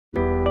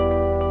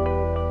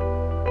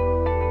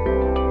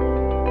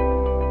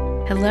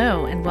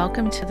Hello, and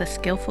welcome to the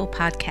Skillful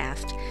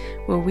podcast,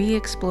 where we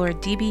explore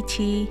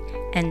DBT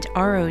and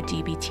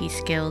RODBT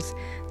skills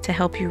to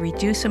help you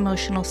reduce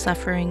emotional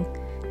suffering,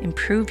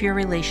 improve your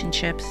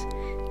relationships,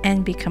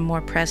 and become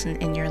more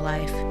present in your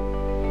life.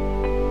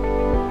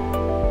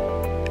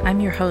 I'm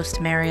your host,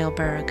 Mariel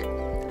Berg,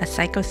 a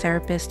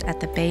psychotherapist at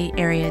the Bay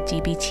Area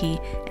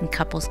DBT and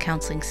Couples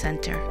Counseling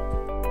Center.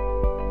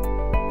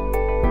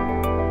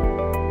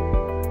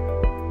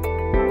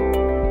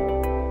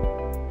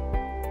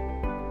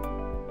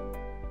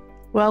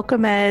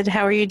 Welcome, Ed.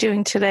 How are you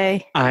doing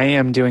today? I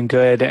am doing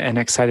good and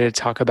excited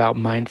to talk about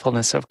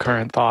mindfulness of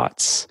current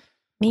thoughts.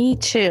 Me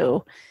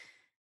too.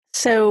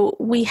 So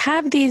we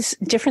have these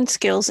different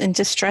skills in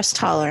distress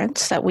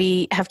tolerance that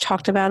we have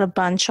talked about a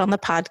bunch on the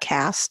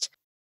podcast.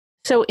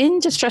 So in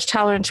distress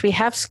tolerance, we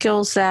have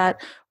skills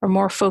that are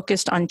more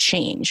focused on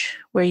change,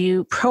 where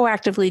you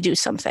proactively do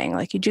something,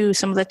 like you do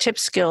some of the tip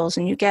skills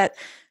and you get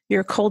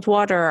your cold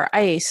water or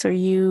ice, or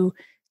you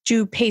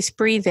do paced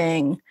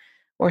breathing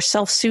or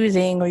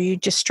self-soothing, or you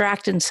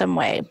distract in some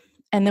way.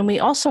 And then we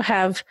also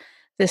have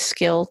this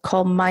skill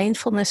called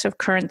mindfulness of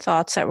current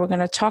thoughts that we're going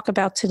to talk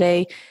about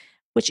today,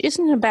 which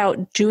isn't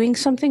about doing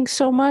something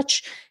so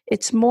much.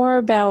 It's more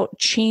about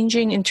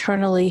changing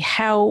internally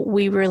how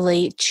we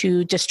relate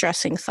to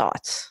distressing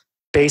thoughts.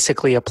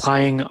 Basically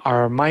applying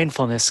our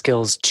mindfulness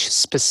skills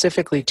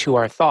specifically to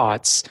our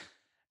thoughts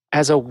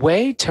as a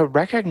way to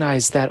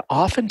recognize that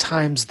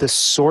oftentimes the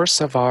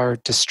source of our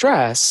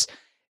distress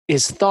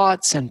is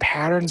thoughts and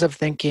patterns of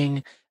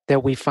thinking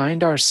that we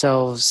find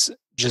ourselves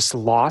just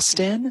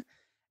lost in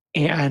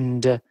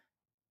and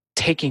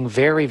taking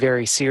very,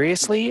 very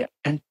seriously.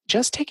 And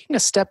just taking a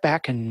step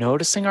back and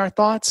noticing our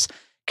thoughts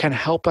can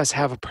help us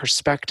have a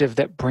perspective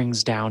that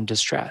brings down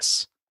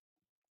distress.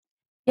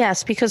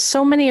 Yes, because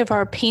so many of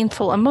our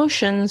painful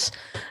emotions,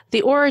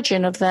 the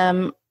origin of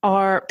them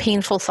are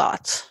painful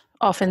thoughts.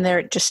 Often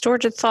they're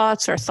distorted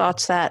thoughts or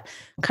thoughts that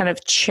kind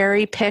of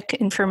cherry pick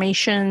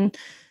information.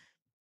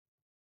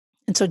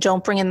 And so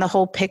don't bring in the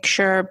whole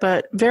picture,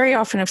 but very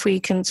often if we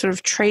can sort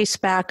of trace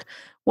back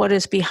what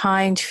is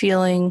behind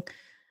feeling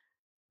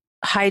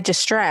high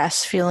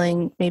distress,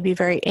 feeling maybe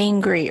very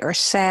angry or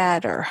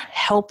sad or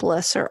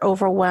helpless or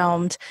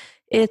overwhelmed,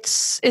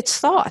 it's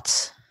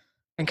thoughts.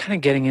 And kind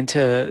of getting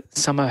into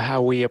some of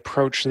how we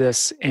approach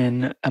this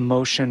in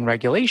emotion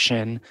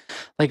regulation,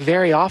 like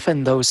very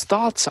often those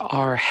thoughts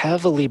are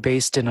heavily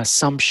based in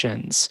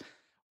assumptions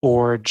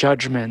or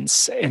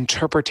judgments,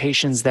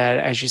 interpretations that,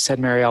 as you said,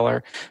 Marielle,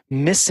 are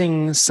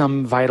missing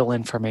some vital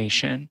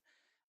information.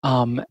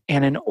 And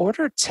in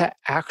order to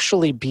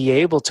actually be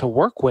able to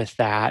work with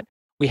that,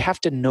 we have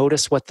to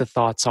notice what the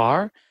thoughts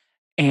are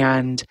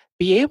and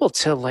be able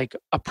to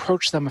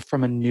approach them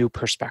from a new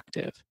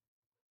perspective.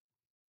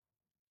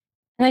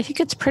 And I think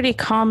it's pretty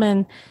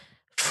common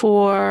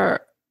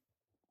for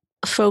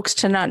folks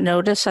to not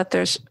notice that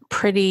there's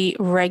pretty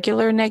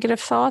regular negative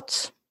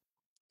thoughts,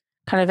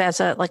 kind of as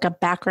a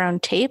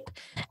background tape.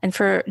 And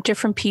for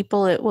different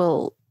people, it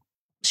will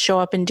show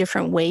up in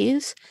different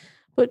ways,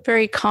 but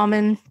very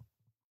common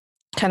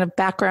kind of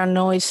background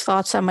noise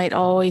thoughts that might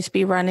always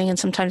be running, and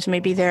sometimes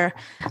maybe they're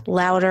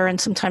louder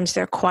and sometimes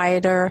they're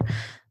quieter,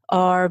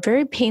 are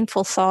very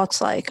painful thoughts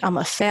like, I'm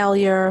a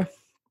failure,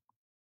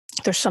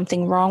 there's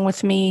something wrong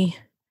with me,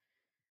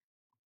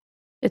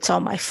 it's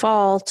all my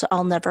fault,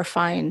 I'll never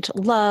find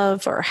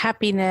love or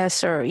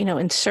happiness, or,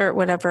 insert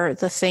whatever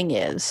the thing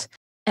is.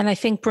 And I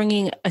think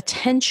bringing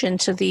attention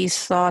to these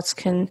thoughts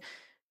can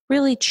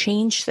really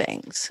change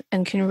things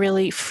and can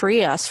really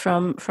free us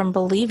from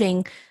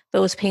believing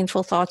those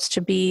painful thoughts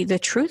to be the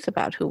truth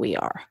about who we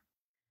are.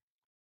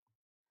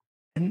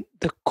 And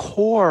the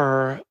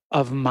core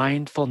of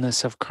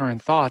mindfulness of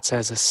current thoughts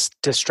as a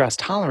distress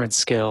tolerance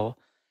skill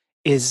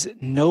is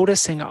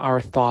noticing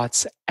our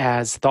thoughts,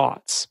 as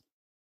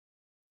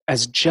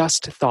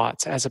just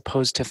thoughts, as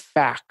opposed to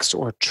facts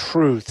or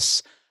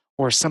truths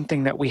or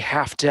something that we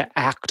have to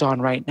act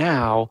on right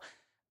now,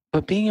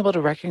 but being able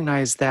to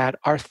recognize that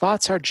our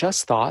thoughts are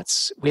just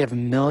thoughts. We have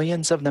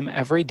millions of them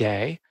every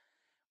day.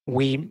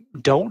 We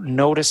don't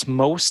notice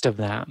most of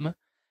them,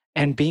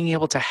 and being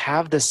able to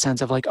have this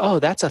sense of oh,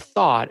 that's a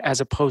thought,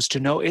 as opposed to,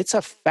 no, it's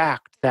a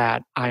fact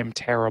that I'm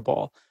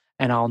terrible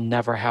and I'll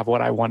never have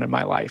what I want in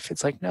my life.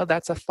 It's no,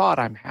 that's a thought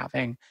I'm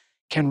having,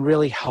 can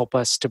really help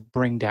us to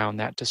bring down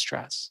that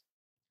distress.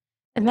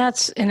 And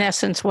that's in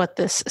essence what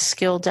this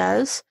skill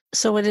does.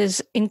 So it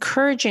is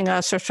encouraging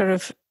us, or sort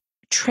of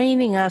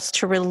training us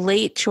to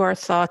relate to our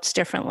thoughts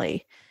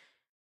differently.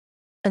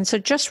 And so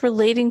just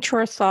relating to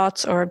our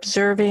thoughts, or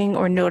observing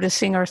or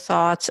noticing our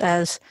thoughts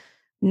as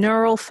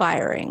neural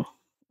firing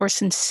or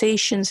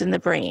sensations in the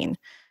brain,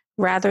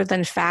 rather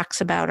than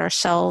facts about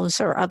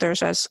ourselves or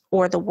others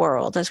or the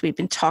world, as we've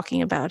been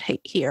talking about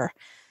here.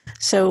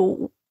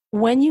 So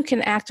when you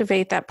can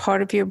activate that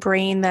part of your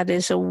brain that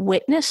is a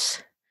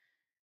witness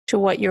to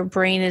what your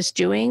brain is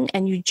doing,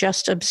 and you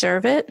just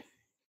observe it,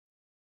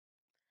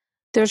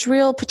 there's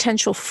real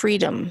potential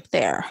freedom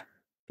there,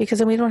 because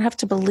then we don't have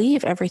to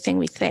believe everything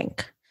we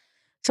think.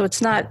 So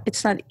it's not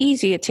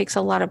easy. It takes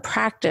a lot of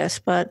practice,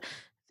 but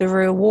the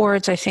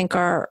rewards, I think,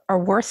 are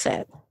worth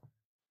it.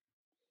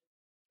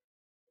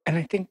 And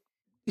I think,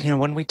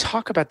 when we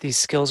talk about these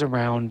skills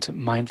around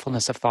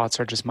mindfulness of thoughts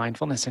or just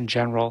mindfulness in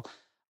general,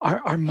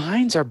 our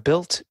minds are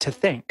built to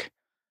think.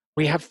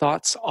 We have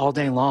thoughts all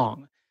day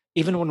long.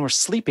 Even when we're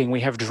sleeping,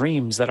 we have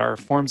dreams that are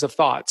forms of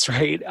thoughts,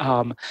 right?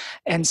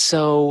 And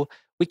so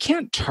we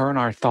can't turn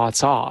our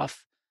thoughts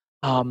off.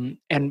 And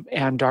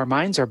our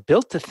minds are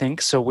built to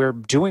think, so we're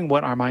doing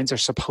what our minds are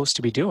supposed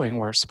to be doing.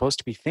 We're supposed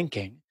to be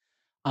thinking.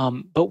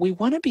 But we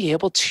want to be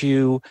able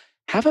to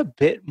have a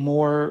bit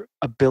more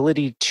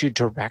ability to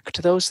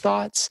direct those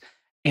thoughts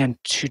and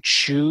to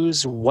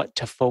choose what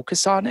to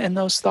focus on in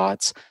those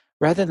thoughts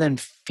rather than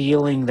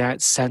feeling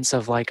that sense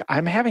of like,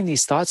 I'm having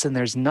these thoughts and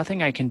there's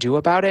nothing I can do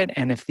about it.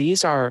 And if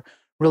these are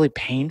really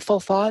painful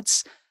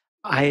thoughts,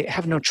 I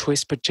have no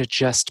choice but to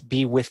just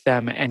be with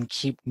them and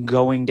keep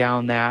going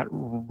down that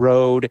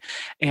road.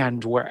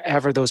 And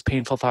wherever those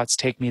painful thoughts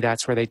take me,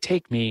 that's where they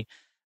take me.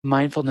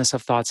 Mindfulness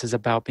of thoughts is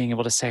about being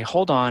able to say,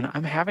 hold on,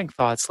 I'm having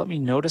thoughts. Let me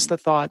notice the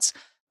thoughts.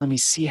 Let me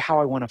see how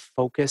I want to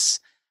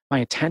focus my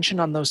attention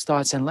on those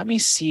thoughts. And let me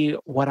see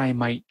what I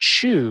might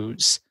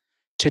choose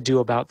to do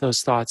about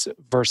those thoughts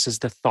versus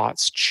the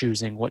thoughts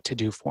choosing what to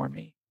do for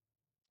me.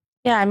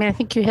 Yeah, I mean, I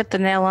think you hit the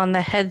nail on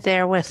the head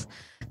there with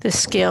the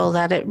skill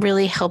that it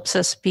really helps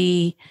us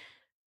be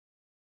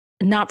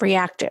not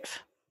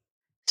reactive.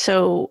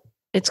 So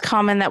it's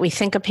common that we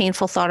think a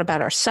painful thought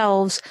about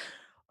ourselves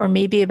or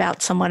maybe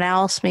about someone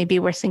else. Maybe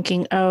we're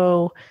thinking,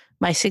 oh,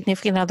 my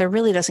significant other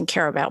really doesn't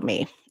care about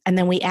me. And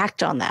then we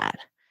act on that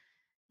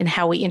in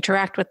how we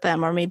interact with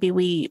them. Or maybe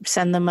we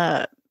send them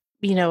a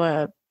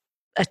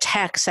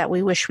text that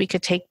we wish we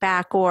could take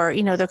back. Or,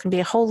 there can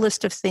be a whole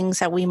list of things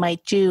that we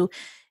might do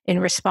in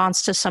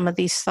response to some of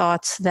these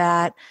thoughts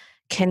that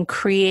can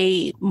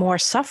create more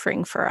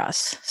suffering for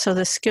us. So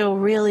the skill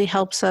really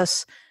helps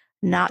us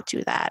not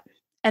do that.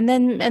 And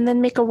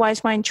then make a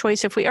wise mind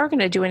choice if we are going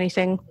to do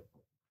anything,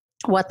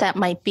 what that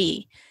might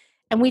be.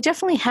 And we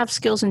definitely have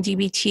skills in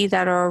DBT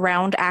that are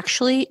around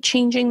actually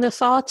changing the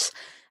thoughts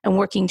and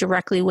working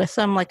directly with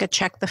them, like a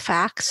check the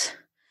facts,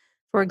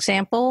 for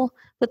example.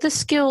 But this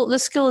skill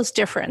is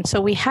different. So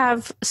we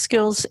have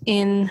skills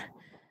in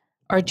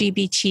our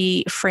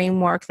DBT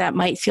framework that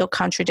might feel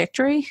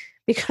contradictory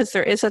because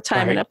there is a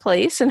time and Right. a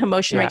place in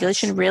emotion Yes.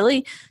 regulation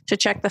really to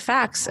check the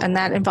facts. And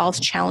that involves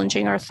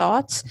challenging our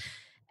thoughts.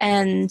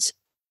 And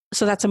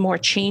so that's a more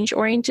change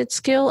oriented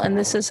skill. And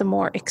this is a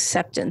more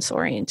acceptance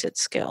oriented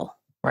skill.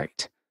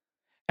 Right.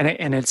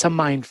 And it's a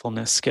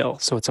mindfulness skill.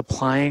 So it's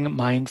applying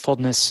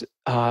mindfulness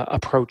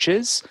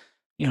approaches,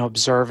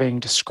 observing,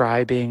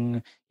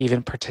 describing,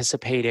 even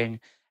participating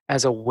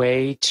as a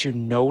way to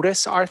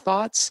notice our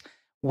thoughts,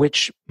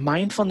 which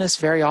mindfulness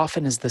very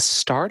often is the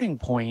starting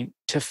point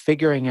to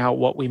figuring out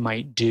what we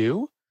might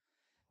do.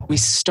 We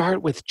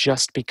start with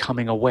just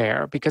becoming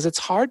aware because it's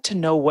hard to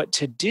know what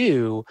to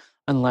do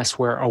unless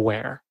we're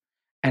aware.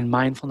 And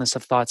mindfulness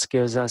of thoughts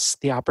gives us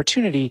the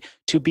opportunity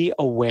to be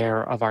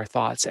aware of our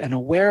thoughts and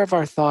aware of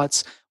our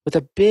thoughts with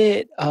a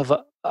bit of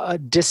a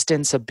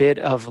distance, a bit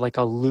of like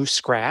a loose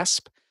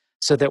grasp,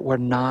 so that we're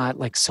not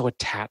like so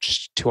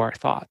attached to our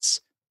thoughts.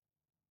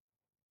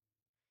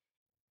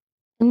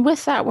 And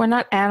with that, we're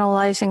not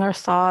analyzing our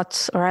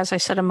thoughts, or as I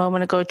said a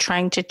moment ago,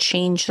 trying to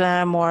change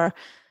them or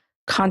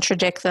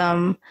contradict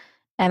them.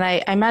 And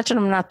I imagine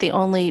I'm not the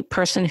only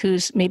person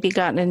who's maybe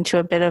gotten into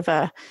a bit of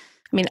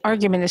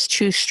argument is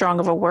too strong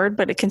of a word,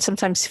 but it can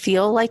sometimes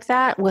feel like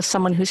that with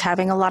someone who's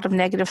having a lot of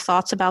negative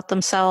thoughts about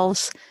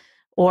themselves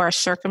or a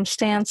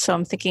circumstance. So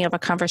I'm thinking of a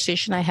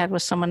conversation I had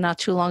with someone not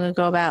too long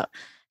ago about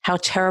how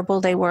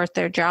terrible they were at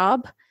their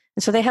job.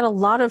 And so they had a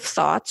lot of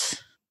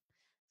thoughts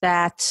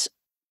that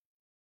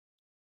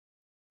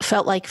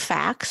felt like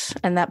facts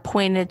and that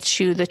pointed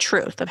to the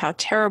truth of how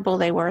terrible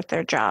they were at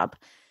their job.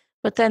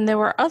 But then there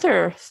were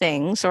other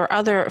things or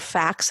other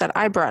facts that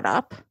I brought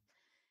up,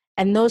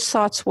 and those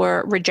thoughts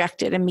were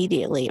rejected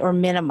immediately or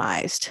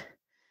minimized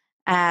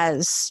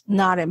as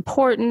not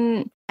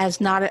important, as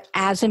not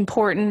as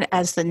important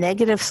as the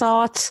negative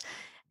thoughts.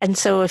 And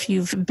so if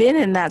you've been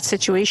in that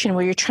situation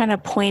where you're trying to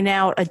point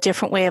out a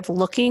different way of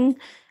looking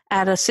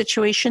at a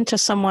situation to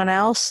someone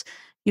else,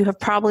 you have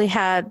probably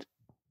had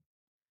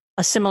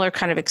a similar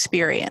kind of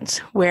experience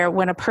where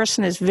when a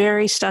person is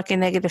very stuck in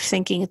negative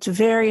thinking, it's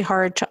very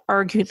hard to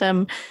argue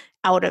them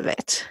out of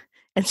it.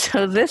 And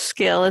so this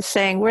skill is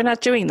saying we're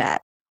not doing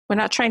that. We're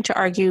not trying to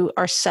argue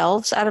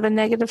ourselves out of a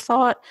negative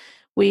thought.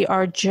 We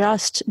are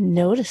just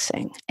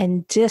noticing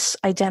and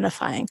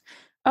disidentifying.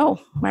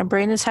 Oh, my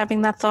brain is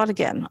having that thought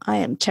again. I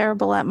am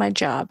terrible at my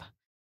job.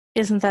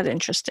 Isn't that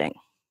interesting?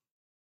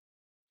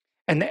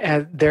 And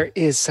there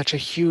is such a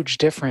huge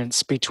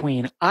difference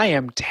between I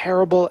am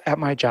terrible at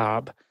my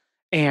job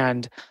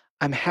and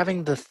I'm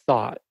having the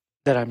thought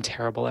that I'm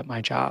terrible at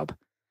my job.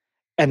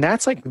 And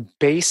that's like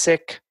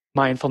basic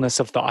mindfulness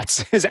of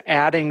thoughts is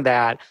adding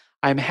that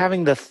I'm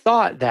having the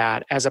thought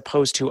that as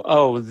opposed to,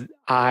 oh,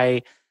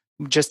 I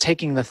just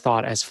taking the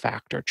thought as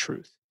fact or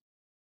truth.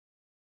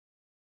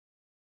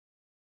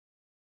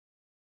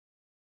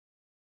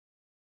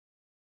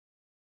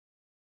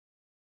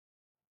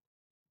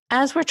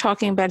 as we're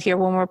talking about here,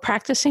 when we're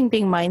practicing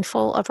being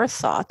mindful of our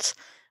thoughts,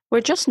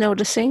 we're just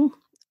noticing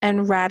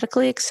and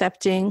radically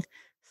accepting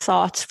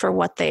thoughts for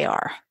what they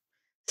are,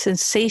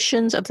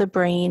 sensations of the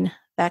brain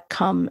that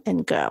come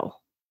and go.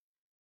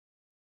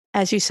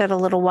 As you said a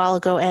little while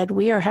ago, Ed,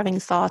 we are having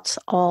thoughts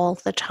all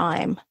the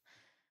time.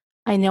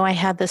 I know I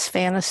had this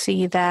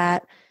fantasy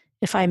that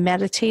if I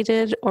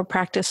meditated or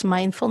practiced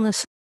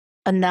mindfulness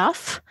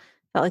enough,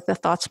 that like the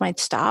thoughts might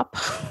stop.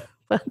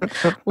 But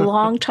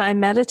longtime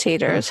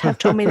meditators have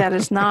told me that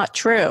is not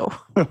true.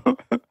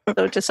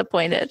 So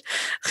disappointed.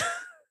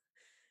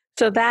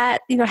 So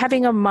that,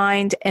 having a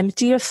mind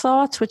empty of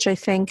thoughts, which I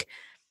think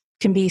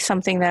can be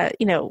something that,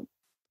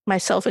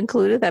 myself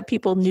included, that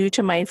people new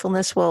to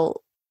mindfulness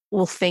will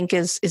think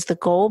is the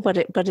goal, but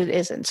it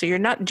isn't. So you're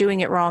not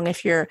doing it wrong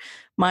if your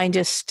mind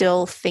is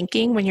still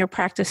thinking when you're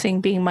practicing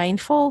being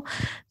mindful.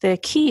 The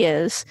key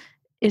is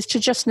to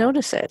just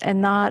notice it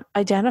and not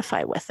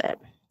identify with it.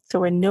 So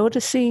we're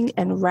noticing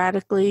and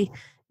radically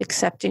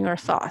accepting our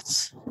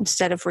thoughts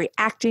instead of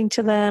reacting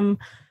to them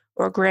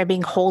or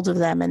grabbing hold of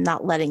them and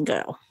not letting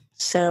go.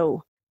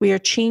 So we are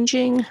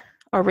changing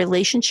our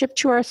relationship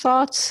to our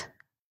thoughts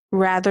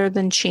rather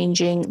than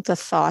changing the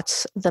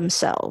thoughts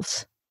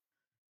themselves.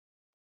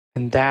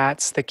 And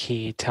that's the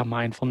key to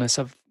mindfulness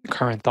of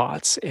current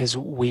thoughts, is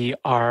we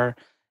are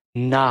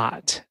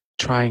not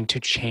trying to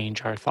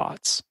change our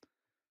thoughts.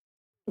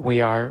 We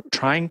are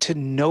trying to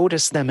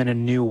notice them in a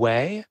new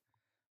way,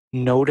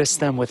 notice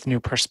them with new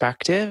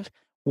perspective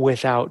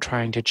without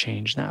trying to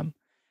change them.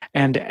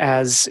 And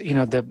as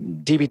the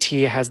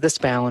DBT has this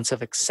balance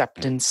of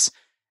acceptance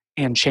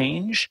and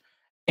change.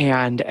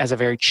 And as a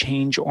very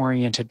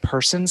change-oriented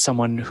person,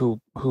 someone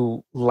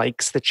who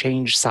likes the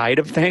change side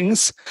of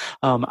things,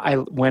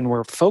 when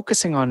we're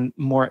focusing on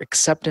more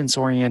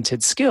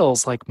acceptance-oriented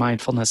skills like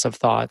mindfulness of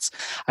thoughts,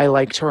 I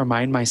like to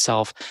remind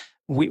myself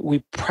we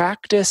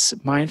practice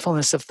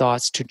mindfulness of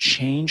thoughts to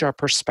change our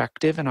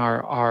perspective and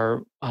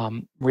our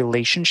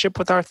relationship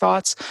with our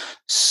thoughts,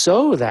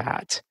 so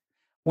that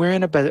we're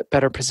in a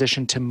better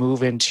position to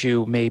move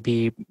into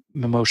maybe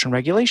emotion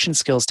regulation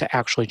skills to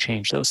actually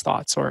change those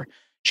thoughts or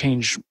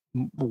change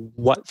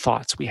what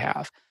thoughts we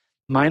have.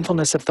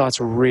 Mindfulness of thoughts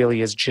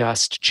really is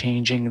just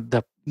changing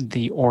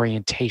the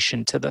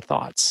orientation to the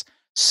thoughts,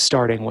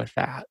 starting with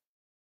that.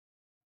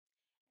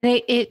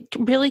 It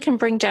really can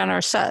bring down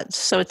our SUDS.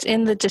 So it's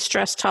in the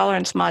distress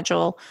tolerance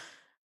module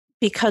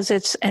because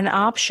it's an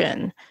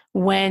option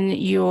when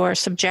your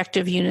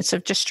subjective units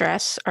of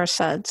distress, our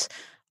SUDS,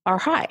 are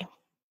high.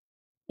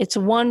 It's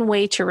one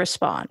way to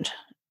respond.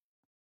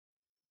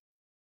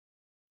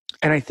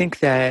 And I think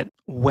that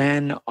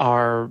when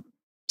our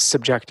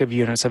subjective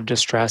units of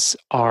distress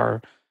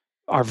are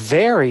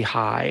very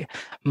high,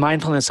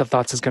 mindfulness of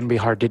thoughts is going to be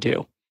hard to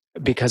do,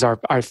 because our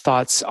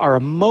thoughts, our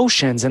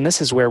emotions, and this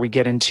is where we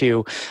get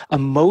into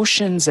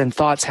emotions and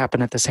thoughts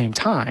happen at the same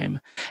time.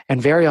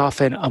 And very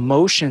often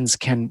emotions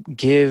can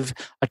give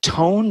a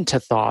tone to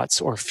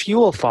thoughts or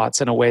fuel thoughts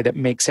in a way that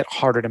makes it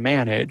harder to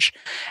manage.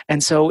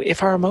 And so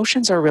if our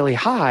emotions are really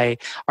high,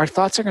 our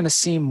thoughts are going to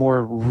seem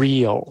more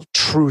real,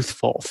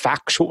 truthful,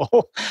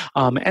 factual.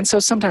 And so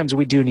sometimes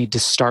we do need to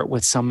start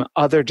with some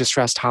other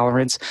distress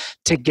tolerance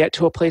to get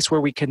to a place where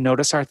we can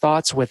notice our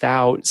thoughts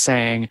without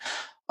saying,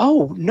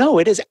 oh, no,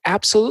 it is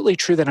absolutely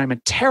true that I'm a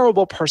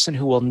terrible person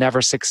who will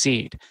never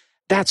succeed.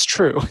 That's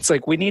true. It's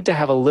like we need to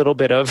have a little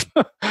bit of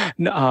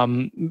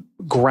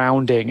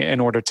grounding in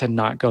order to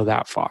not go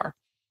that far.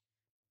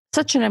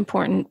 Such an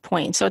important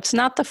point. So it's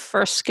not the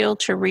first skill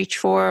to reach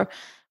for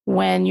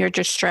when your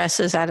distress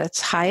is at its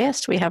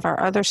highest. We have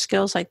our other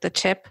skills like the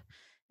tip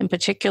in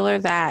particular,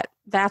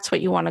 that's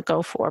what you want to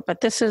go for.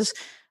 But this is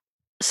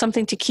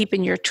something to keep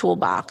in your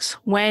toolbox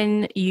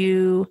when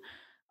you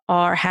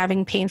are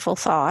having painful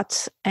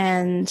thoughts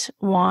and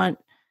want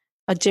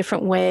a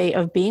different way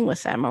of being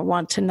with them or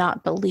want to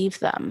not believe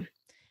them.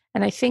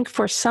 And I think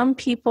for some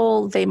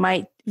people, they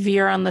might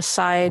veer on the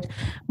side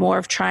more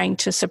of trying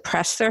to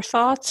suppress their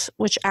thoughts,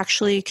 which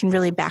actually can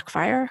really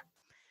backfire.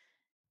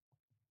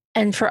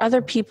 And for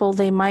other people,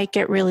 they might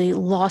get really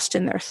lost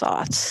in their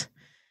thoughts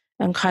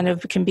and kind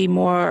of can be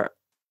more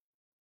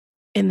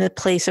in the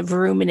place of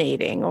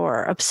ruminating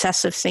or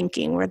obsessive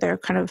thinking, where they're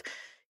kind of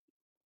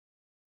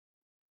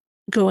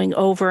going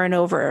over and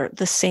over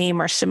the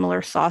same or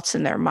similar thoughts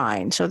in their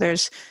mind. So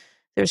there's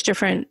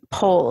different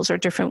poles or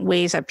different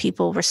ways that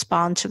people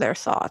respond to their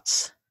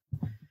thoughts.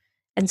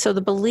 And so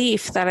the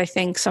belief that I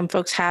think some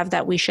folks have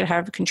that we should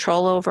have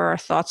control over our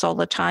thoughts all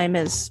the time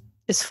is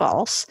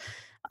false,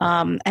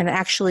 and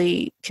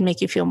actually can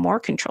make you feel more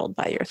controlled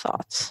by your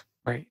thoughts.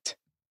 Right.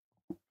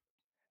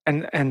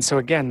 And so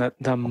again,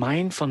 the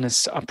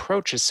mindfulness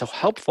approach is so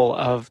helpful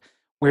of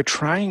we're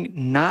trying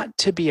not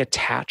to be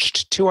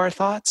attached to our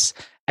thoughts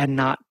and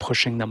not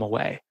pushing them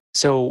away.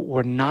 So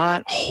we're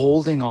not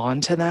holding on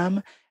to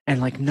them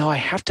and like, no, I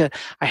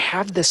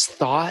have this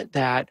thought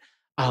that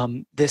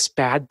this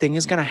bad thing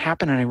is going to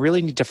happen and I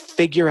really need to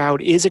figure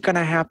out, is it going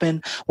to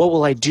happen? What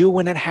will I do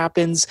when it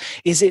happens?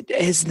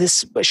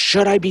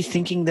 Should I be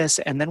thinking this?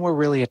 And then we're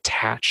really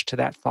attached to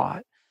that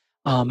thought.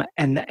 And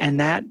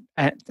that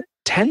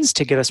tends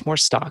to get us more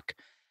stuck.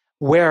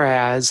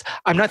 Whereas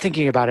I'm not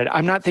thinking about it.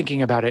 I'm not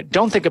thinking about it.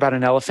 Don't think about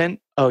an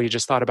elephant. Oh, you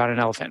just thought about an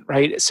elephant,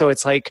 right? So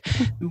it's like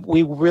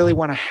we really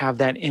want to have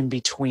that in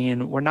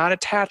between. We're not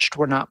attached.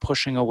 We're not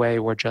pushing away.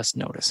 We're just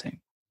noticing.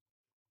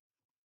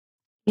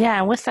 Yeah,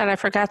 and with that, I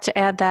forgot to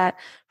add that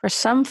for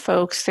some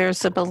folks, there's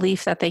the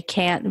belief that they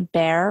can't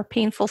bear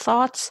painful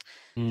thoughts.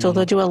 So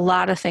they'll Mm. do a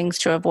lot of things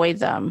to avoid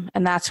them.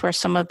 And that's where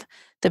some of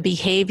the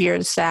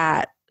behaviors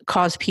that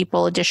cause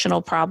people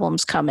additional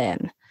problems come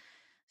in.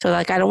 So,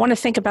 like, I don't want to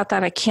think about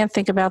that. I can't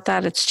think about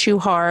that. It's too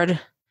hard.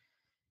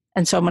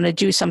 And so I'm going to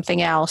do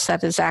something else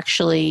that is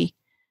actually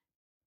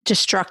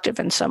destructive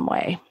in some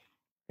way.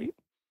 And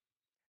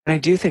I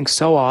do think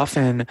so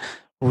often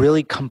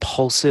really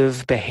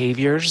compulsive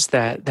behaviors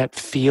that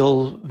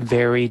feel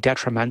very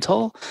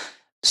detrimental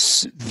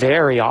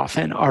very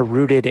often are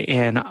rooted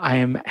in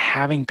I'm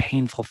having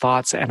painful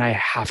thoughts and I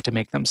have to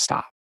make them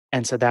stop.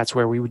 And so that's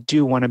where we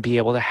do want to be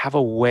able to have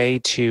a way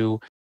to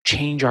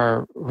change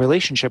our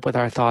relationship with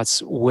our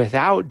thoughts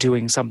without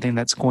doing something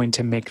that's going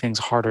to make things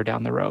harder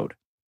down the road.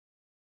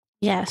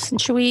 Yes.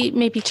 And should we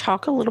maybe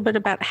talk a little bit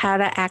about how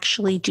to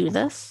actually do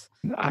this?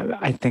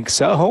 I think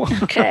so.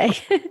 Okay.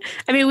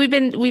 I mean, we've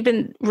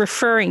been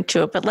referring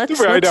to it, but let's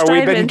I know we've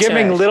dive been into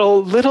giving it.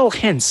 little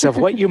hints of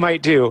what you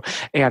might do,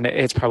 and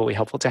it's probably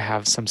helpful to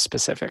have some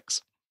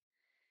specifics.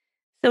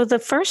 So the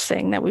first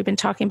thing that we've been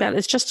talking about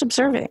is just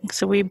observing.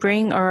 So we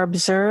bring our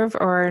observe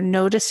or our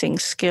noticing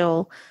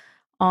skill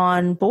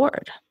on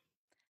board.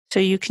 So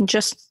you can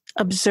just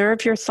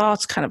observe your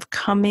thoughts kind of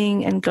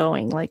coming and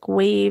going like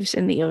waves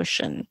in the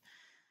ocean.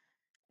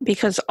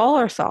 Because all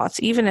our thoughts,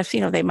 even if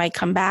they might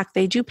come back,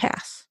 they do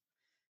pass.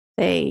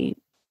 They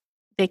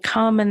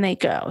come and they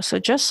go. So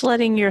just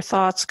letting your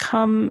thoughts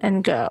come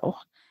and go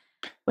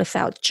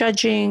without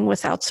judging,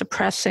 without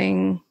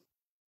suppressing,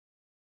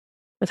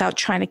 without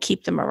trying to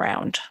keep them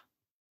around.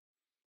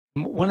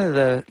 One of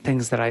the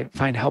things that I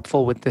find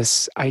helpful with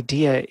this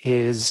idea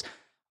is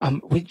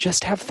we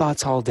just have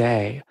thoughts all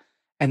day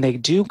and they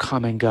do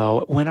come and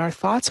go. When our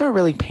thoughts are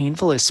really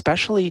painful,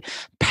 especially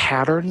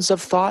patterns of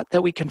thought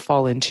that we can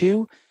fall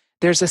into,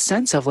 there's a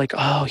sense of like,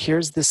 oh,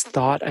 here's this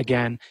thought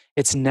again.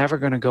 It's never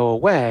going to go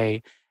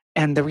away.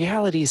 And the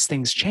reality is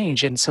things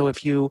change. And so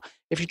if you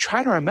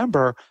try to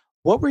remember,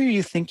 what were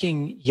you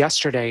thinking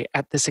yesterday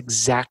at this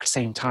exact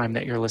same time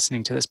that you're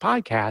listening to this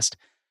podcast?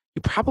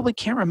 You probably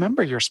can't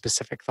remember your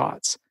specific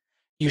thoughts.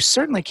 You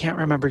certainly can't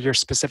remember your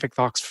specific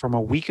thoughts from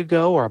a week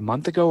ago or a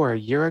month ago or a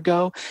year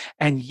ago.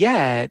 And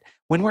yet,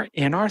 when we're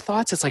in our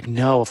thoughts, it's like,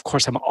 no, of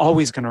course, I'm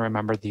always going to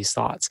remember these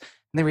thoughts.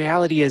 And the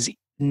reality is,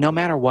 no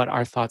matter what,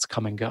 our thoughts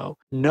come and go.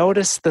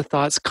 Notice the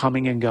thoughts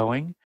coming and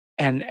going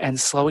and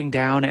slowing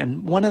down.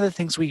 And one of the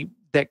things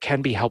that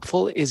can be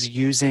helpful is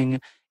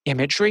using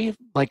imagery,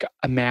 like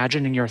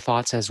imagining your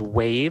thoughts as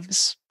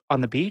waves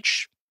on the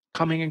beach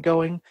coming and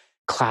going,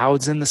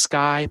 clouds in the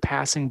sky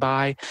passing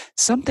by,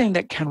 something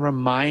that can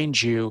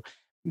remind you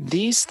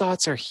these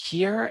thoughts are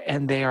here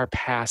and they are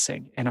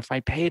passing. And if I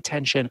pay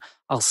attention,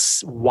 I'll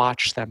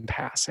watch them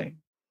passing.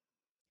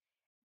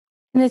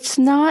 And it's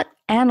not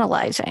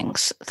analyzing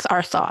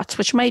our thoughts,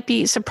 which might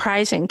be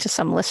surprising to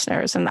some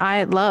listeners. And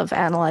I love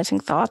analyzing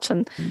thoughts.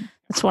 And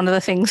it's one of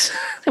the things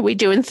that we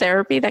do in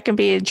therapy that can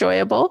be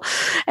enjoyable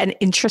and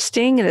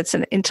interesting. And it's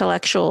an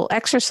intellectual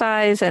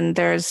exercise. And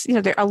there's,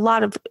 there are a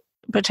lot of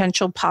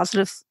potential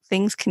positive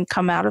things can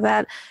come out of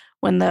that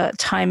when the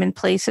time and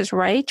place is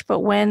right. But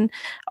when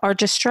our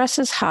distress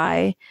is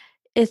high,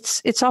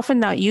 it's often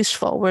not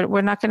useful.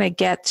 We're not going to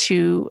get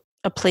to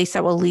a place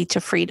that will lead to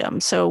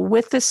freedom. So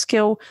with this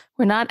skill,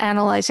 we're not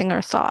analyzing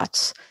our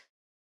thoughts.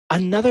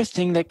 Another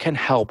thing that can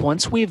help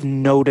once we've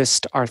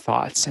noticed our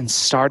thoughts and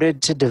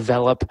started to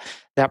develop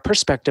that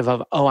perspective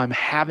of, oh, I'm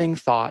having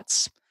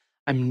thoughts,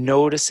 I'm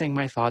noticing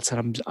my thoughts and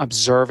I'm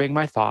observing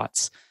my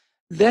thoughts,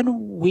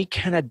 then we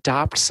can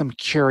adopt some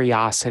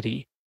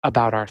curiosity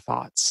about our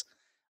thoughts.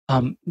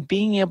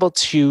 Being able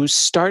to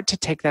start to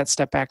take that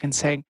step back and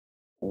saying,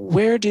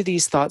 where do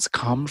these thoughts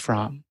come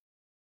from?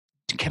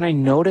 Can I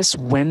notice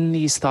when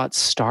these thoughts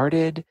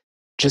started?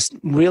 Just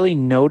really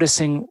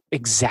noticing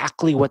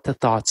exactly what the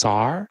thoughts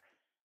are.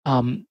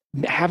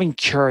 Having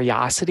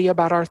curiosity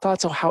about our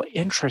thoughts. Oh, how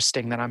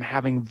interesting that I'm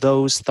having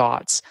those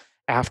thoughts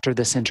after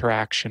this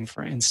interaction,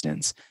 for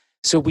instance.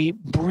 So we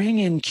bring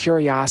in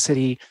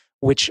curiosity,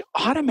 which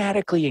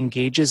automatically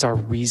engages our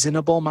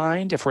reasonable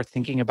mind. If we're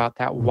thinking about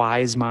that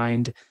wise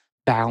mind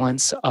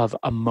balance of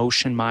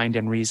emotion mind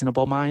and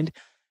reasonable mind,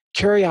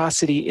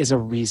 curiosity is a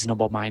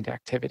reasonable mind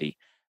activity.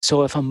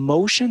 So if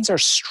emotions are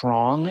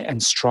strong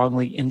and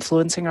strongly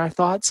influencing our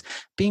thoughts,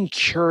 being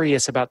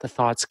curious about the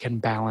thoughts can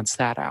balance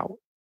that out.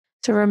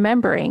 So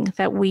remembering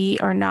that we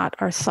are not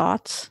our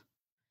thoughts.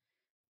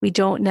 We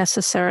don't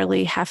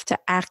necessarily have to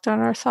act on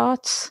our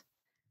thoughts.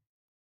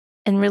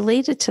 And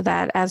related to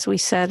that, as we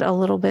said a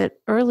little bit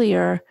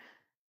earlier,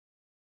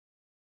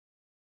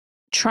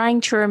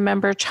 trying to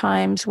remember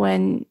times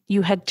when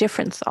you had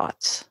different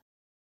thoughts.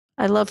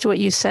 I loved what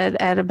you said,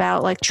 Ed,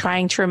 about like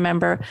trying to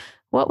remember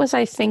what was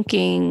I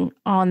thinking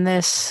on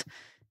this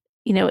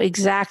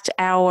exact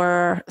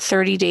hour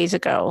 30 days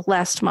ago,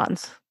 last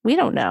month. We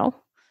don't know.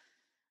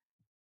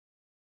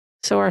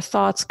 So our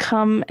thoughts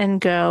come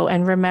and go,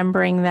 and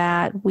remembering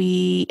that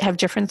we have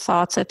different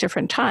thoughts at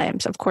different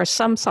times. Of course,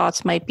 some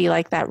thoughts might be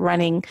like that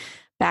running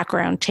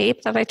background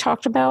tape that I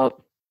talked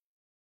about,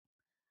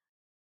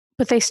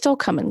 but they still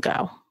come and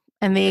go,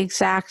 and the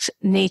exact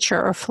nature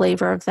or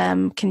flavor of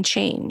them can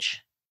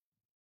change.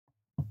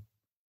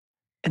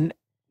 And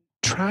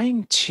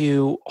trying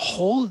to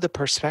hold the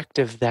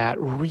perspective that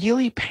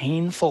really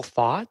painful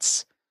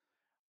thoughts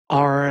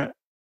are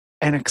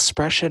an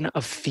expression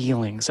of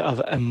feelings,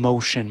 of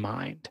emotion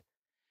mind.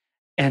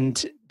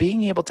 And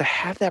being able to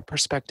have that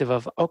perspective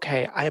of,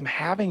 okay, I'm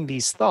having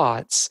these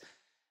thoughts.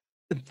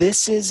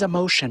 This is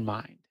emotion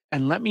mind.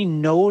 And let me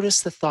notice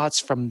the thoughts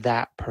from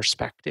that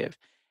perspective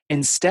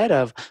instead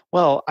of,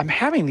 well, I'm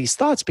having these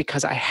thoughts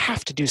because I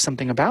have to do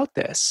something about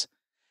this.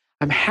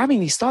 I'm having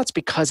these thoughts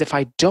because if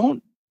I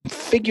don't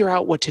figure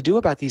out what to do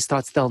about these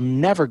thoughts, they'll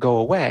never go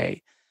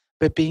away.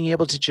 But being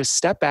able to just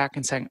step back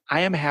and saying, I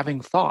am having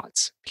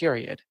thoughts,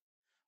 period.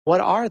 What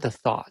are the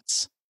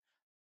thoughts?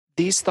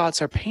 These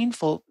thoughts are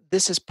painful.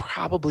 This is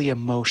probably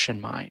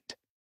emotion mind.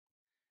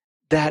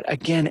 That,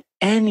 again,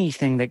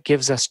 anything that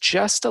gives us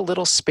just a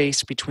little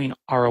space between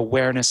our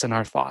awareness and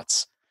our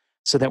thoughts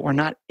so that we're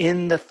not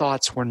in the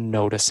thoughts, we're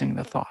noticing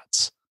the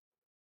thoughts.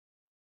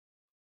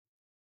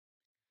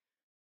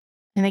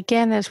 And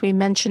again, as we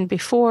mentioned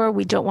before,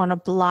 we don't want to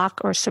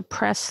block or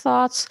suppress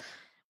thoughts.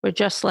 We're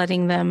just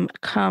letting them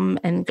come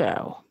and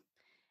go.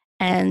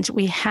 And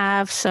we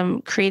have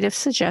some creative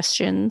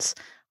suggestions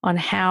on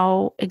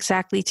how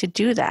exactly to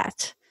do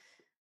that.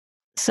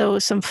 So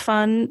some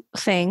fun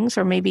things,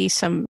 or maybe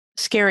some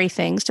scary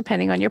things,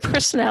 depending on your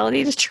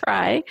personality, to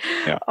try,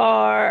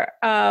 are,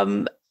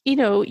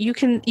 you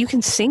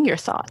can sing your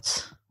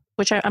thoughts,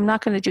 which I'm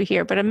not going to do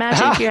here, but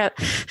imagine if you had,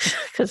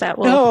 because that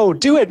will. No,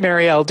 do it,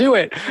 Marielle, do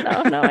it.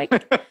 No,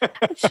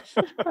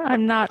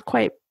 I'm not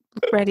quite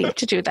ready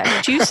to do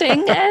that. Do you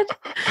sing, Ed?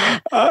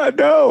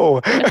 No.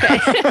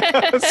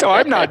 Okay. So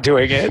I'm not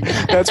doing it.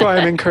 That's why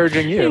I'm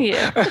encouraging you.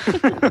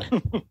 Yeah.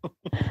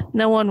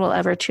 No one will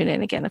ever tune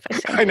in again if I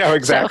sing. I know,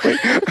 exactly.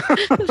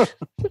 So,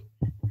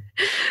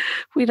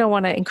 we don't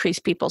want to increase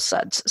people's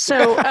suds.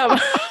 So,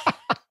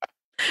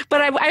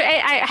 but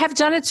I have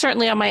done it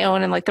certainly on my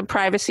own in like the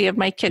privacy of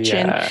my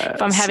kitchen. Yes,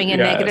 if I'm having a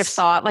negative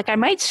thought, like I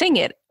might sing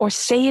it or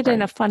say it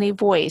in a funny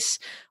voice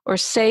or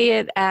say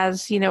it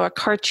as, a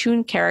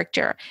cartoon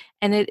character.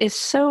 And it is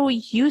so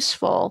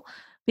useful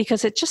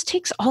because it just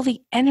takes all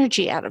the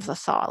energy out of the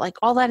thought, like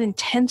all that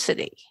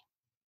intensity.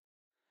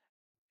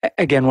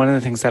 Again, one of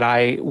the things that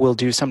I will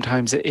do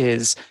sometimes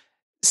is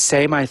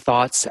say my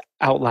thoughts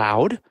out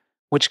loud,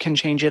 which can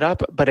change it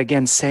up. But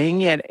again,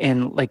 saying it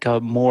in like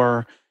a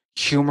more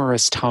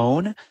humorous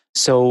tone.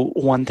 So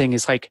one thing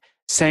is like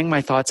saying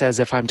my thoughts as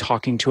if I'm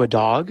talking to a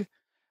dog.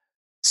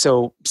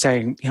 So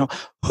saying,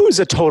 who's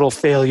a total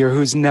failure?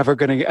 Who's never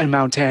going to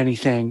amount to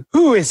anything?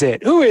 Who is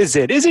it? Who is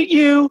it? Is it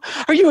you?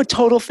 Are you a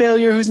total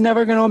failure who's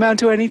never going to amount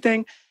to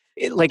anything?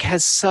 It like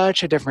has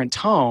such a different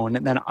tone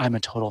than I'm a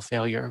total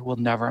failure who will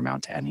never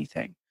amount to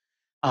anything.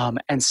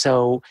 And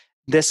so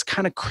this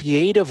kind of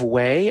creative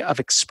way of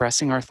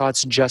expressing our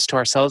thoughts just to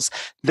ourselves,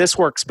 this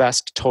works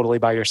best totally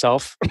by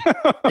yourself,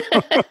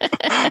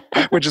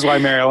 which is why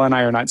Marielle and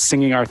I are not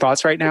singing our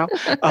thoughts right now.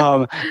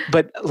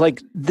 But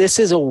like, this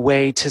is a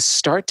way to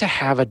start to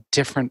have a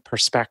different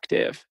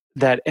perspective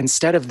that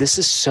instead of this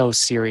is so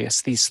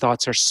serious, these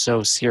thoughts are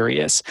so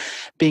serious,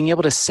 being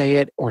able to say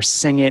it or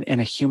sing it in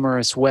a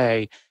humorous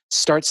way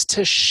starts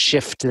to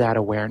shift that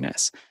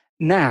awareness.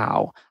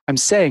 Now, I'm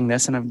saying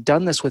this, and I've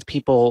done this with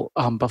people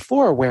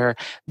before, where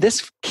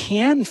this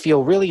can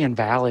feel really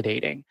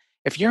invalidating.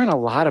 If you're in a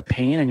lot of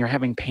pain and you're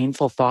having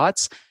painful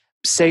thoughts,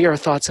 say your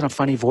thoughts in a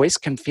funny voice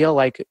can feel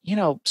like,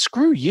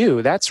 screw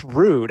you, that's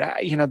rude.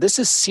 This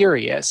is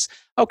serious.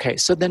 Okay,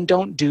 so then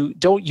don't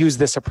use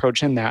this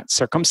approach in that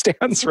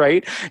circumstance,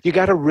 right? You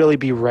got to really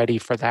be ready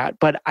for that.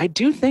 But I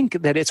do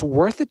think that it's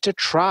worth it to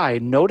try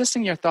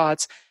noticing your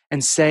thoughts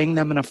and saying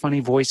them in a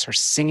funny voice or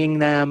singing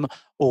them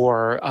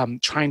or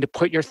trying to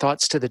put your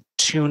thoughts to the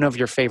tune of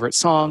your favorite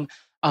song.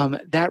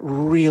 That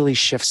really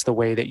shifts the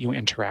way that you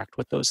interact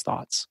with those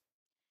thoughts.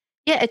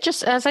 Yeah, it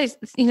just, as I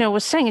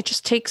was saying, it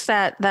just takes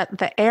that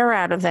the air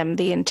out of them,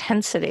 the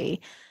intensity.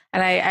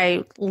 And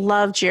I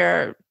loved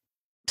your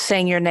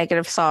saying your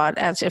negative thought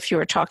as if you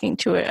were talking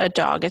to a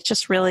dog. It's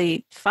just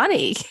really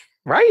funny.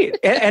 Right.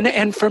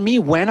 And for me,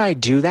 when I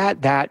do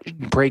that, that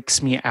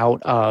breaks me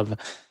out of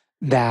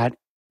that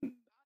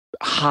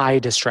high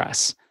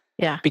distress.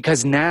 Yeah.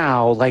 Because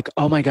now, like,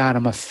 oh my God,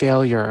 I'm a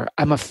failure.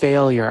 I'm a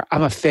failure.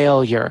 I'm a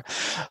failure.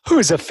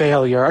 Who's a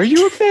failure? Are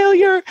you a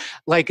failure?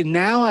 Like,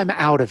 now I'm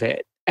out of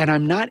it and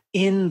I'm not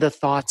in the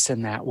thoughts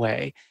in that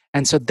way.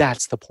 And so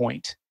that's the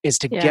point, is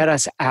to get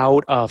us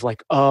out of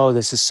like, oh,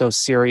 this is so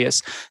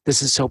serious.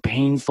 This is so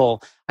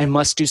painful. I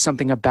must do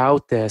something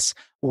about this.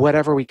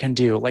 Whatever we can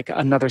do. Like,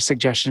 another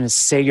suggestion is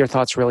say your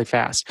thoughts really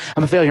fast.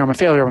 I'm a failure. I'm a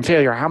failure. I'm a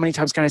failure. How many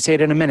times can I say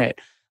it in a minute?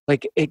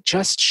 Like it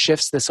just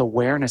shifts this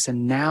awareness,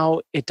 and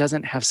now it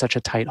doesn't have such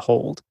a tight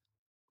hold.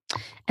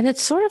 And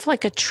it's sort of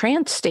like a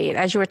trance state,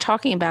 as you were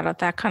talking about it,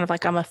 that kind of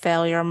like, I'm a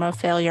failure,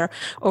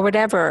 or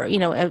whatever,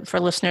 for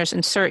listeners,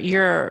 insert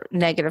your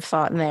negative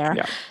thought in there,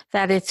 Yeah.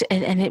 that it's,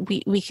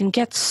 we can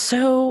get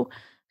so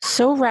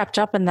wrapped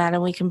up in that,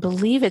 and we can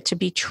believe it to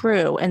be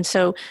true. And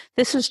so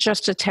this is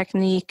just a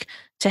technique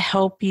to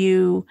help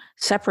you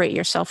separate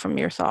yourself from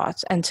your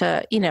thoughts and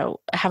to,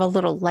 have a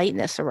little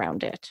lightness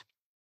around it.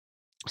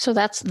 So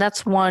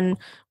that's one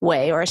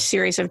way, or a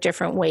series of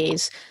different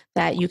ways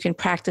that you can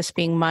practice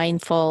being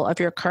mindful of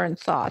your current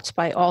thoughts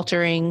by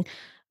altering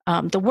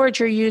the words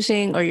you're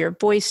using, or your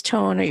voice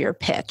tone, or your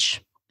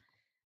pitch.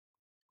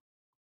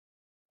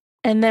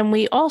 And then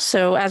we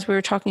also, as we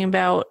were talking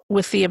about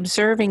with the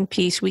observing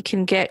piece, we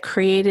can get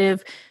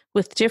creative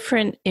with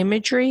different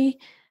imagery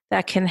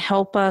that can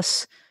help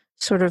us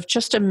sort of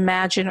just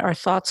imagine our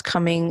thoughts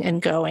coming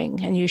and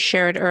going. And you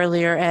shared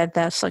earlier, Ed,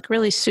 that's like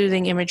really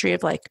soothing imagery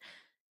of like,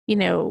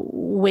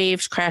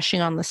 waves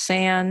crashing on the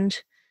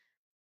sand.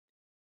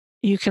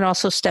 You can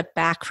also step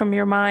back from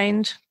your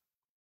mind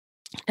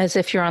as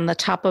if you're on the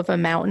top of a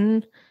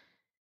mountain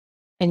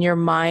and your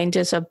mind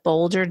is a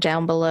boulder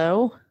down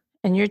below,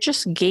 and you're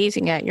just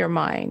gazing at your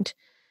mind.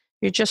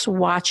 You're just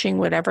watching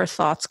whatever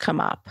thoughts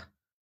come up.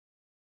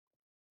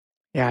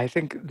 Yeah, I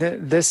think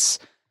this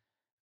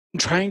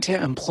trying to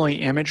employ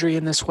imagery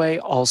in this way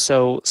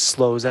also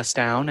slows us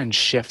down and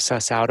shifts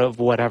us out of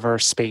whatever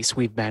space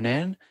we've been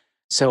in.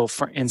 So,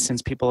 for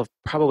instance, people have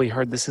probably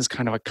heard this is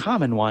kind of a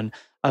common one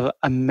of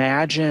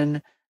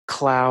imagine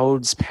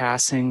clouds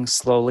passing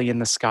slowly in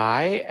the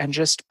sky and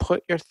just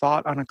put your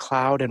thought on a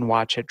cloud and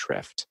watch it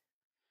drift.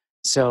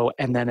 So,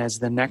 and then as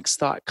the next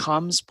thought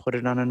comes, put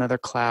it on another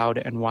cloud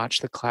and watch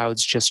the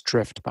clouds just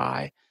drift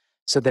by,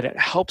 so that it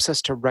helps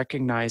us to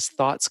recognize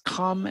thoughts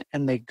come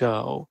and they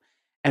go.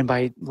 And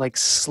by like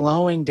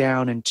slowing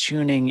down and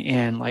tuning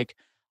in, like,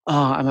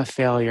 oh, I'm a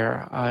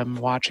failure. I'm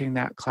watching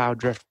that cloud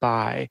drift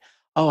by.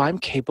 Oh, I'm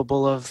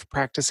capable of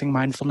practicing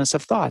mindfulness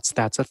of thoughts.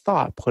 That's a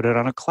thought. Put it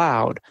on a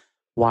cloud,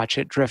 watch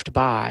it drift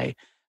by.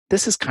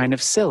 This is kind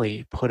of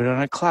silly. Put it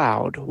on a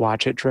cloud,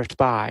 watch it drift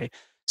by.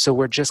 So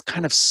we're just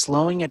kind of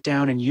slowing it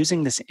down and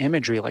using this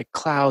imagery like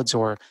clouds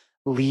or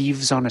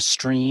leaves on a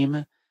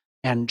stream,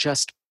 and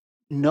just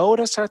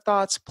notice our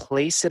thoughts,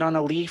 place it on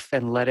a leaf,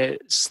 and let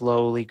it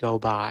slowly go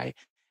by.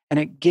 And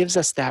it gives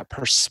us that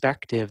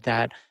perspective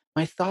that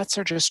my thoughts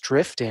are just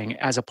drifting,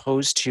 as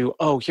opposed to,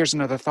 oh, here's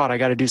another thought. I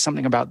got to do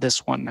something about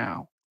this one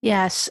now.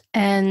 Yes.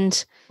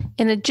 And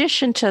in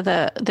addition to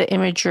the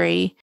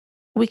imagery,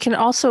 we can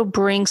also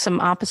bring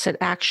some opposite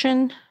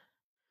action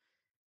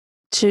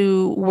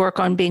to work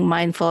on being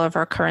mindful of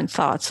our current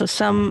thoughts. So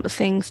some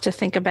things to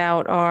think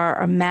about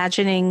are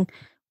imagining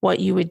what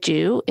you would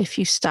do if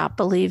you stop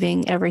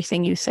believing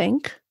everything you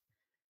think.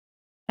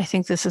 I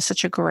think this is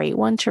such a great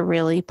one to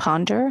really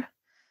ponder.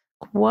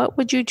 What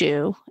would you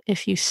do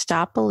if you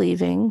stop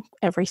believing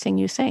everything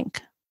you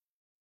think?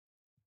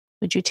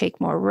 Would you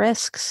take more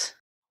risks?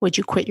 Would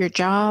you quit your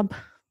job?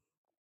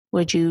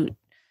 Would you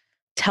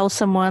tell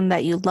someone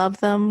that you love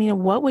them?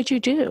 What would you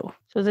do?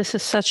 So this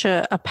is such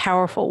a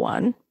powerful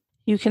one.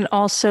 You can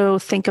also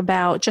think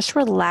about just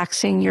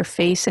relaxing your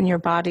face and your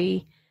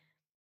body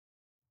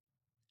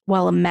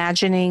while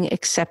imagining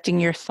accepting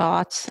your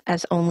thoughts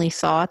as only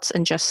thoughts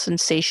and just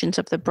sensations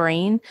of the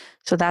brain.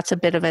 So that's a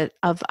bit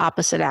of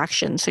opposite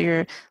action. So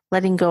you're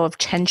letting go of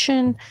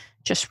tension,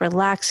 just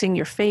relaxing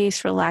your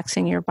face,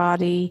 relaxing your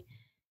body,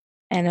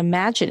 and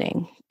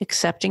imagining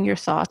accepting your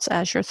thoughts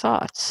as your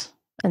thoughts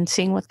and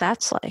seeing what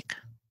that's like.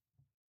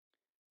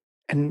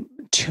 And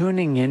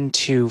tuning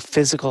into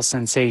physical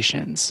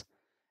sensations,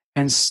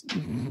 and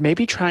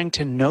maybe trying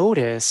to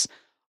notice,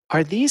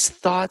 are these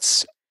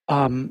thoughts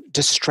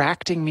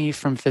distracting me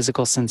from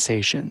physical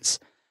sensations?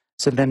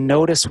 So then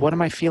notice, what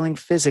am I feeling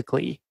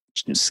physically?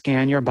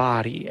 Scan your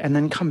body and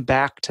then come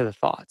back to the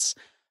thoughts.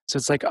 So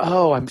it's like,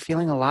 oh, I'm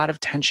feeling a lot of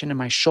tension in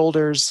my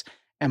shoulders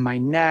and my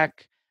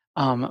neck.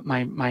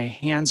 My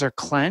hands are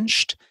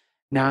clenched.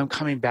 Now I'm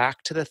coming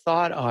back to the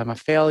thought, oh, I'm a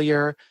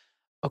failure.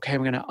 Okay,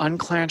 I'm going to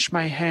unclench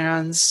my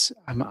hands.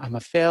 I'm a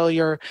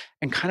failure,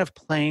 and kind of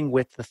playing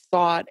with the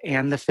thought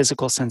and the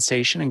physical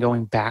sensation and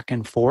going back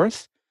and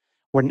forth.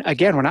 We're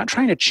not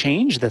trying to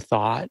change the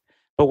thought,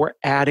 but we're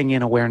adding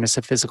in awareness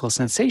of physical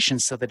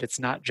sensations, so that it's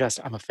not just,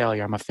 I'm a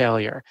failure, I'm a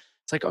failure.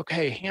 It's like,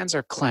 okay, hands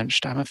are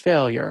clenched. I'm a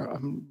failure.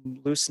 I'm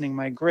loosening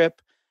my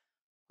grip.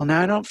 Well,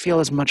 now I don't feel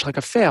as much like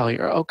a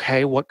failure.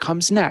 Okay, what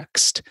comes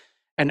next?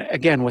 And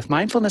again, with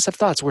mindfulness of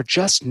thoughts, we're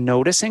just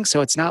noticing.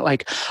 So it's not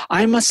like,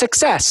 I'm a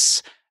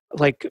success.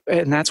 Like,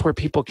 and that's where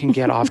people can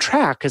get off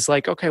track, is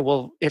like, okay,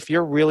 well, if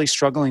you're really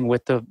struggling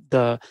with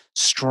the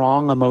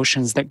strong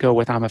emotions that go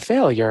with I'm a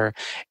failure,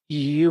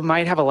 you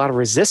might have a lot of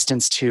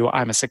resistance to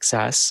I'm a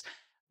success.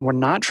 We're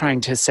not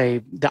trying to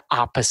say the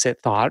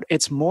opposite thought.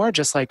 It's more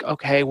just like,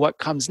 okay, what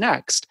comes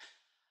next?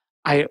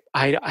 I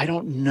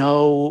don't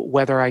know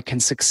whether I can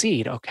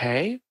succeed.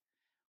 Okay,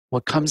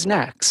 what comes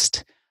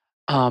next?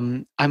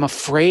 I'm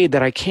afraid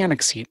that I can't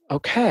exceed.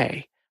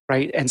 Okay,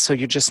 right? And so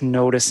you're just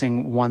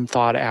noticing one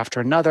thought after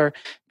another.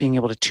 Being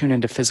able to tune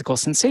into physical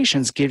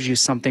sensations gives you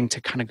something to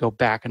kind of go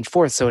back and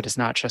forth. So it is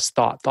not just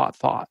thought, thought,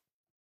 thought.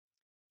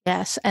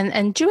 Yes.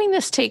 And doing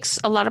this takes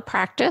a lot of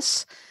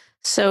practice.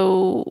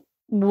 So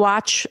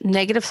watch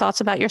negative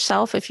thoughts about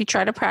yourself if you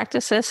try to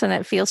practice this and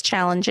it feels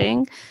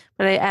challenging.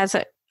 But as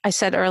I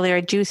said earlier,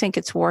 I do think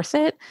it's worth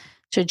it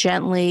to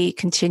gently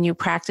continue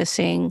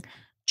practicing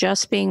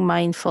just being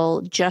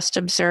mindful, just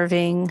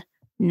observing,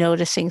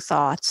 noticing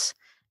thoughts,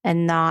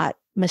 and not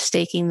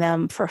mistaking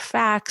them for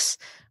facts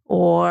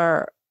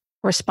or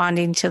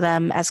responding to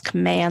them as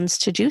commands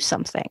to do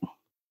something.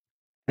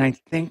 And I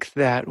think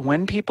that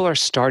when people are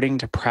starting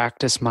to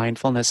practice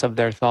mindfulness of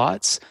their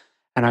thoughts,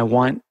 and I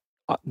want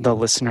the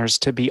listeners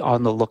to be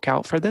on the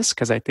lookout for this,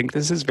 because I think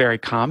this is very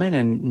common.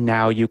 And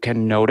now you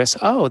can notice,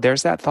 oh,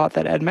 there's that thought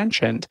that Ed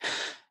mentioned.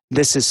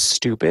 This is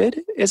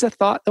stupid is a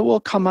thought that will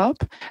come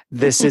up.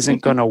 This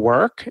isn't going to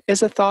work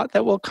is a thought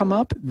that will come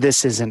up.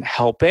 This isn't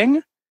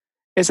helping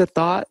is a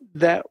thought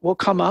that will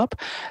come up.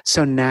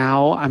 So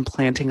now I'm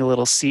planting a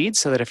little seed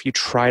so that if you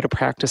try to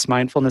practice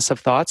mindfulness of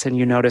thoughts and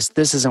you notice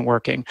this isn't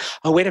working,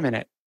 oh, wait a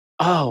minute.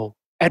 Oh,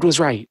 Ed was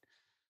right.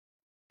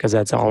 Because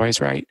Ed's always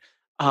right.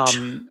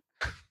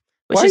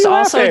 Which is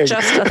also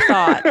just a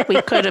thought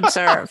we could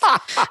observe.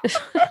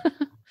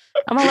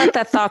 I'm going to let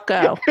that thought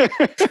go.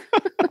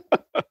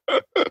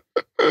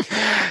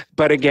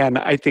 But again,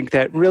 I think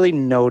that really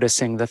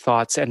noticing the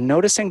thoughts and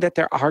noticing that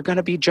there are going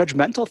to be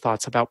judgmental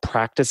thoughts about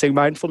practicing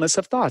mindfulness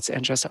of thoughts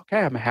and just, okay,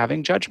 I'm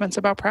having judgments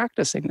about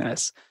practicing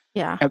this.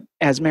 Yeah.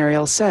 As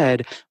Marielle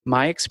said,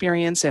 my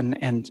experience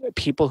and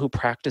people who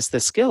practice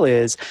this skill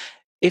is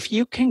if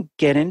you can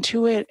get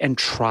into it and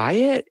try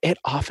it, it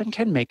often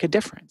can make a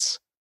difference.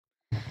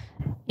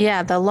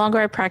 Yeah, the longer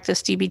I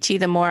practice DBT,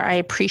 the more I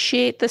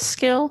appreciate this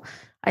skill.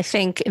 I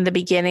think in the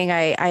beginning,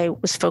 I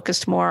was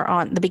focused more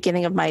on the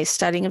beginning of my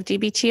studying of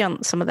DBT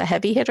on some of the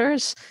heavy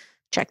hitters,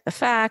 check the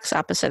facts,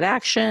 opposite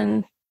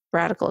action,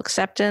 radical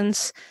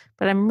acceptance.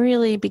 But I'm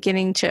really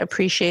beginning to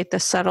appreciate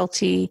the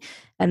subtlety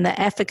and the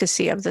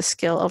efficacy of the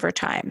skill over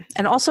time.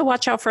 And also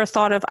watch out for a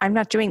thought of, I'm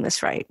not doing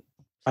this right.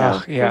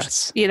 So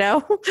yes. You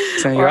know?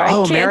 So you or go,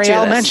 oh,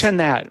 Marielle mentioned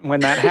that.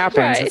 When that happens,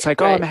 right, it's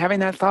like, oh, I'm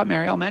having that thought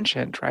Marielle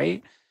mentioned,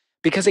 right?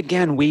 Because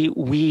again,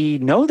 we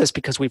know this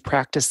because we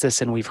practice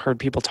this and we've heard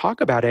people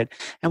talk about it,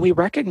 and we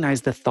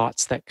recognize the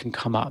thoughts that can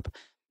come up.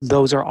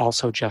 Those are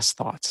also just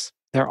thoughts.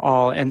 They're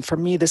all, and for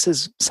me, this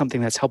is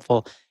something that's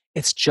helpful.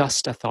 It's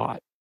just a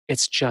thought.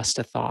 It's just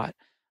a thought.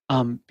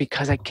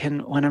 Because I can,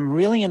 when I'm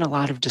really in a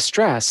lot of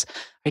distress,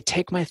 I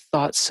take my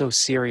thoughts so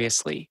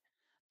seriously.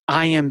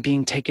 I am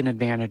being taken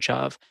advantage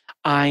of.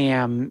 I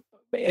am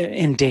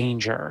in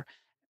danger.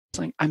 It's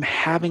like I'm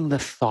having the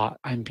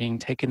thought I'm being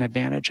taken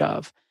advantage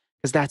of.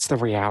 Because that's the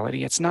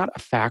reality. It's not a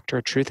fact or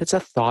a truth. It's a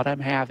thought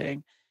I'm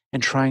having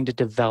and trying to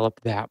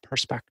develop that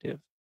perspective.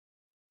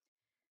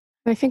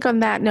 I think on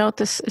that note,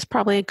 this is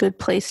probably a good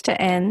place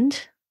to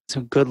end.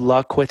 So good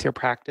luck with your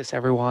practice,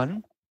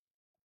 everyone.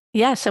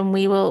 Yes, and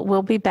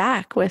we'll be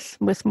back with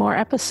more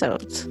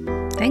episodes.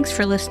 Thanks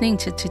for listening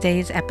to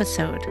today's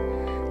episode.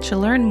 To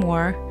learn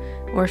more,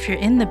 or if you're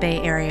in the Bay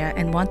Area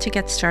and want to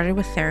get started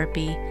with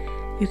therapy,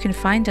 you can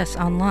find us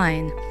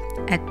online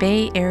at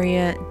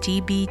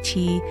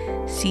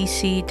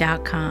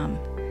bayareadbtcc.com.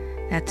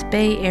 That's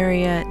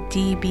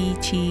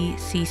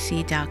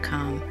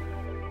bayareadbtcc.com.